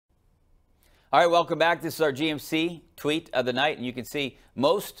All right, welcome back. This is our GMC tweet of the night, and you can see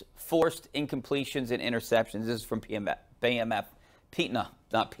most forced incompletions and interceptions. This is from PFF,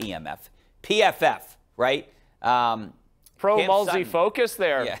 right? Pro Cam Mulsey Sutton. focus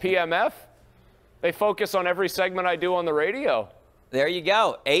there, Yeah. PMF. They focus on every segment I do on the radio. There you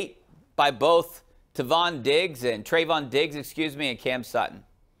go. 8 by both Trayvon Diggs, and Cam Sutton.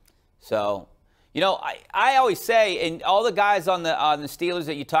 So, I always say, and all the guys on the Steelers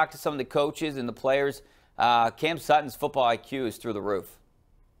that you talk to, some of the coaches and the players, Cam Sutton's football IQ is through the roof.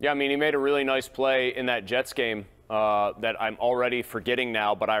 Yeah, I mean, he made a really nice play in that Jets game that I'm already forgetting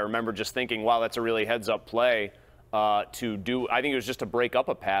now, but I remember just thinking, wow, that's a really heads-up play to do. I think it was just to break up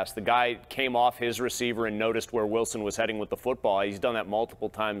a pass. The guy came off his receiver and noticed where Wilson was heading with the football. He's done that multiple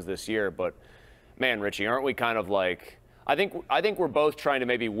times this year, but man, Richie, aren't we kind of like, I think we're both trying to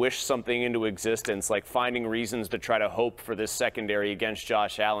maybe wish something into existence, like finding reasons to try to hope for this secondary against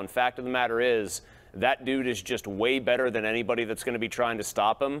Josh Allen. Fact of the matter is, that dude is just way better than anybody that's going to be trying to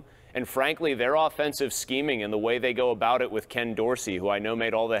stop him. And frankly, their offensive scheming and the way they go about it with Ken Dorsey, who I know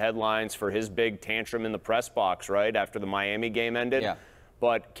made all the headlines for his big tantrum in the press box, right, after the Miami game ended. Yeah.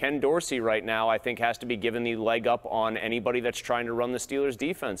 But Ken Dorsey right now, I think, has to be given the leg up on anybody that's trying to run the Steelers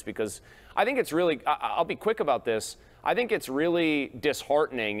defense, because I think it's really, I'll be quick about this, I think it's really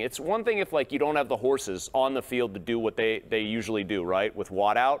disheartening. It's one thing if, like, you don't have the horses on the field to do what they usually do, right, with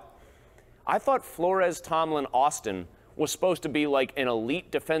Watt out. I thought Flores, Tomlin, Austin was supposed to be like an elite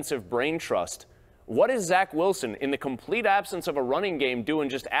defensive brain trust. What is Zach Wilson, in the complete absence of a running game, doing,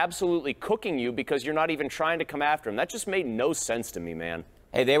 just absolutely cooking you because you're not even trying to come after him? That just made no sense to me, man.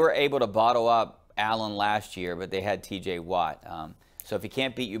 Hey, they were able to bottle up Allen last year, but they had T.J. Watt. So if he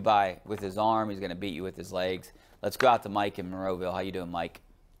can't beat you with his arm, he's going to beat you with his legs. Let's go out to Mike in Monroeville. How you doing, Mike?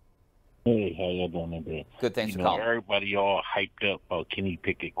 Hey, how you doing today? Good, thanks for calling. Everybody all hyped up about Kenny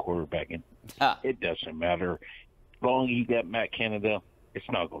Pickett quarterbacking. It doesn't matter. As long as you got Matt Canada, it's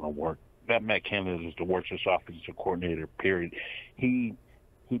not going to work. That Matt Canada is the worst offensive coordinator, period. He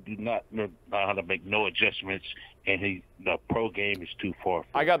did not know how to make no adjustments, and the pro game is too far.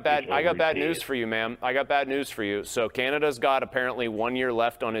 I got bad news for you, ma'am. I got bad news for you. So Canada's got apparently 1 year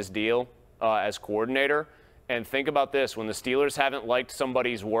left on his deal as coordinator. And think about this: when the Steelers haven't liked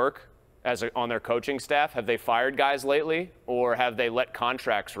somebody's work on their coaching staff, have they fired guys lately, or have they let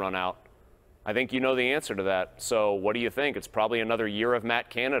contracts run out? I think you know the answer to that. So what do you think? It's probably another year of Matt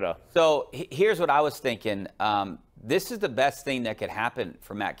Canada. So here's what I was thinking. This is the best thing that could happen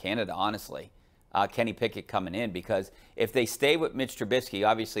for Matt Canada, honestly, Kenny Pickett coming in, because if they stay with Mitch Trubisky,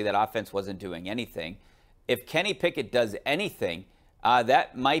 obviously that offense wasn't doing anything. If Kenny Pickett does anything,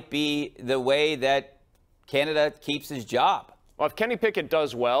 that might be the way that Canada keeps his job. Well, if Kenny Pickett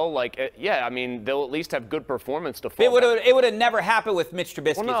does well, yeah, I mean, they'll at least have good performance to fall back. It would have never happened with Mitch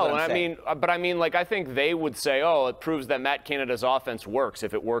Trubisky. Well, no, I mean, like, I think they would say, oh, it proves that Matt Canada's offense works.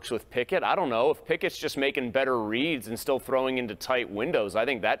 If it works with Pickett, I don't know. If Pickett's just making better reads and still throwing into tight windows, I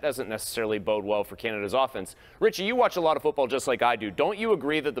think that doesn't necessarily bode well for Canada's offense. Richie, you watch a lot of football just like I do. Don't you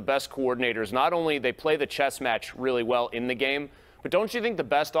agree that the best coordinators, not only they play the chess match really well in the game, but don't you think the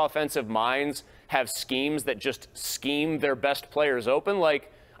best offensive minds have schemes that just scheme their best players open?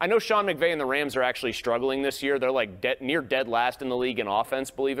 Like, I know Sean McVay and the Rams are actually struggling this year. They're like near dead last in the league in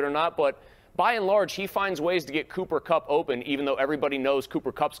offense, believe it or not. But by and large, he finds ways to get Cooper Kupp open, even though everybody knows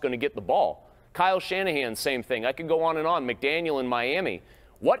Cooper Kupp's going to get the ball. Kyle Shanahan, same thing. I could go on and on. McDaniel in Miami.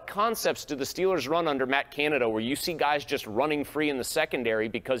 What concepts do the Steelers run under Matt Canada where you see guys just running free in the secondary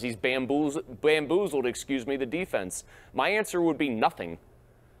because he's bamboozled, the defense? My answer would be nothing.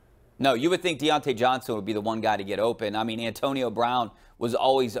 No, you would think Deontay Johnson would be the one guy to get open. I mean, Antonio Brown was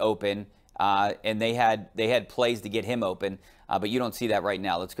always open, and they had plays to get him open, but you don't see that right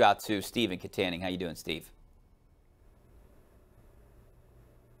now. Let's go out to Steve in Katanning. How you doing, Steve?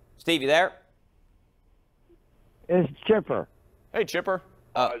 Steve, you there? It's Chipper. Hey, Chipper.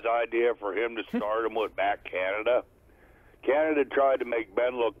 His idea for him to start him with Matt Canada. Canada tried to make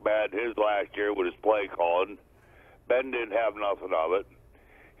Ben look bad his last year with his play calling. Ben didn't have nothing of it.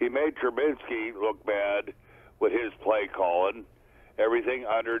 He made Trubisky look bad with his play calling. Everything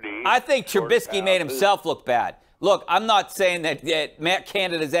underneath. I think Trubisky made himself look bad. Look, I'm not saying that Matt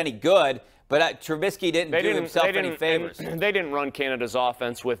Canada's any good, but Trubisky didn't do himself any favors. They didn't run Canada's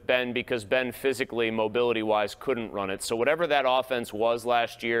offense with Ben because Ben physically, mobility-wise, couldn't run it. So whatever that offense was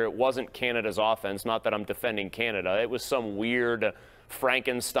last year, it wasn't Canada's offense. Not that I'm defending Canada. It was some weird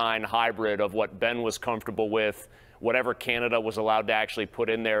Frankenstein hybrid of what Ben was comfortable with, whatever Canada was allowed to actually put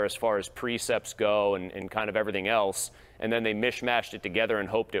in there as far as precepts go and kind of everything else. And then they mishmashed it together and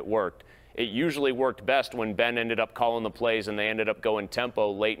hoped it worked. it usually worked best when Ben ended up calling the plays and they ended up going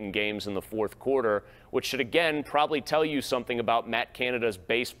tempo late in games in the fourth quarter, which should, again, probably tell you something about Matt Canada's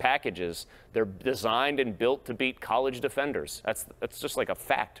base packages. They're designed and built to beat college defenders. That's just like a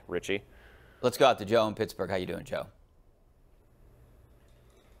fact, Richie. Let's go out to Joe in Pittsburgh. How you doing, Joe?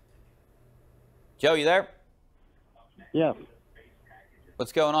 Joe, you there? Yes.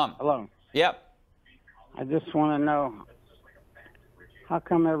 What's going on? Hello. Yep. I just want to know, how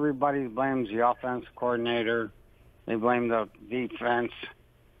come everybody blames the offense coordinator? They blame the defense.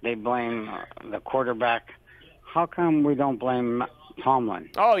 They blame the quarterback. How come we don't blame Tomlin?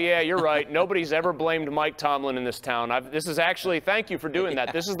 Oh, yeah, you're right. Nobody's ever blamed Mike Tomlin in this town. This is actually, thank you for doing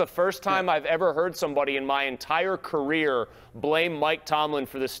that. This is the first time I've ever heard somebody in my entire career blame Mike Tomlin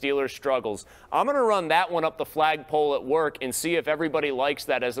for the Steelers' struggles. I'm going to run that one up the flagpole at work and see if everybody likes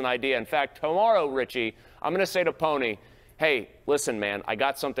that as an idea. In fact, tomorrow, Richie, I'm going to say to Pony, hey, listen, man, I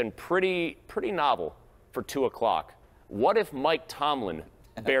got something pretty novel for 2 o'clock. What if Mike Tomlin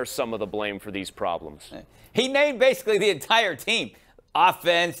bears some of the blame for these problems? He named basically the entire team.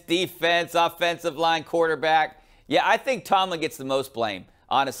 Offense, defense, offensive line, quarterback. Yeah, I think Tomlin gets the most blame,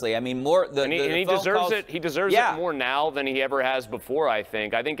 honestly. I mean, more the and the he phone deserves calls, it. He deserves it more now than he ever has before, I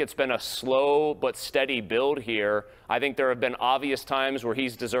think. I think it's been a slow but steady build here. I think there have been obvious times where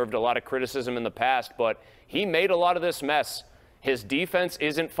he's deserved a lot of criticism in the past, but he made a lot of this mess. His defense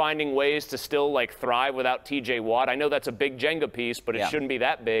isn't finding ways to still, thrive without T.J. Watt. I know that's a big Jenga piece, but it shouldn't be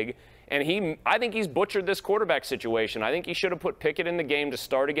that big. And I think he's butchered this quarterback situation. I think he should have put Pickett in the game to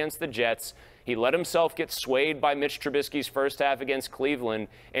start against the Jets. He let himself get swayed by Mitch Trubisky's first half against Cleveland,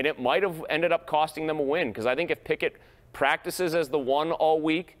 and it might have ended up costing them a win. Because I think if Pickett practices as the one all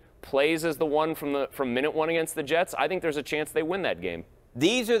week, plays as the one from minute one against the Jets, I think there's a chance they win that game.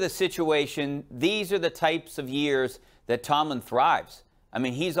 These are the types of years that Tomlin thrives. I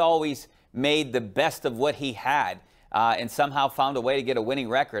mean, he's always made the best of what he had. And somehow found a way to get a winning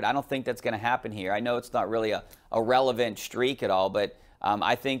record. I don't think that's going to happen here. I know it's not really a relevant streak at all, but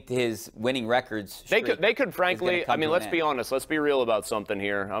I think his winning records they could frankly, I mean, let's be honest. Let's be real about something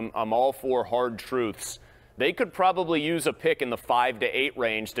here. I'm all for hard truths. They could probably use a pick in the 5 to 8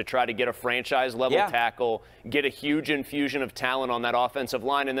 range to try to get a franchise-level tackle, get a huge infusion of talent on that offensive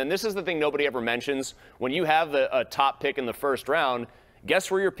line. And then this is the thing nobody ever mentions. When you have a top pick in the first round,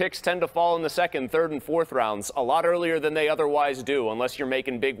 guess where your picks tend to fall in the second, third, and fourth rounds? A lot earlier than they otherwise do, unless you're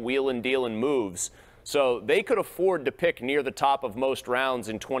making big wheel and dealing moves. So they could afford to pick near the top of most rounds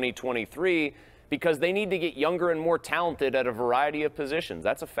in 2023 because they need to get younger and more talented at a variety of positions.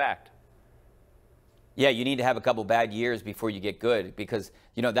 That's a fact. Yeah, you need to have a couple bad years before you get good because,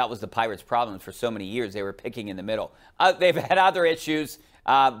 that was the Pirates' problem for so many years. They were picking in the middle. They've had other issues.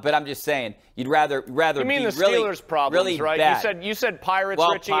 But I'm just saying, you'd rather you mean be the Steelers' problems, really right? Bad. You said Pirates,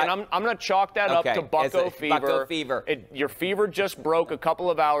 Richie, and I'm going to chalk that up to Bucko fever. Bucko fever. Your fever just broke a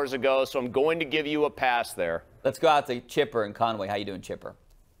couple of hours ago, so I'm going to give you a pass there. Let's go out to Chipper in Conway. How you doing, Chipper?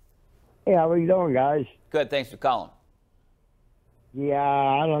 Hey, how are you doing, guys? Good. Thanks for calling. Yeah,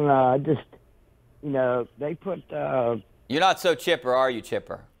 I don't know. I just, they put. You're not so chipper, are you,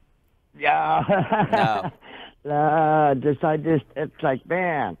 Chipper? Yeah. No. It's like,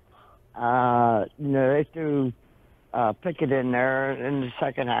 man, they threw Pickett in there in the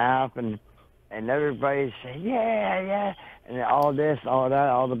second half, and everybody said, yeah, and all this, all that,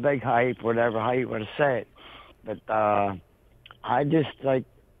 all the big hype, whatever how you want to say it. But the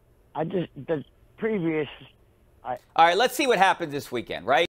previous. All right, let's see what happens this weekend, right?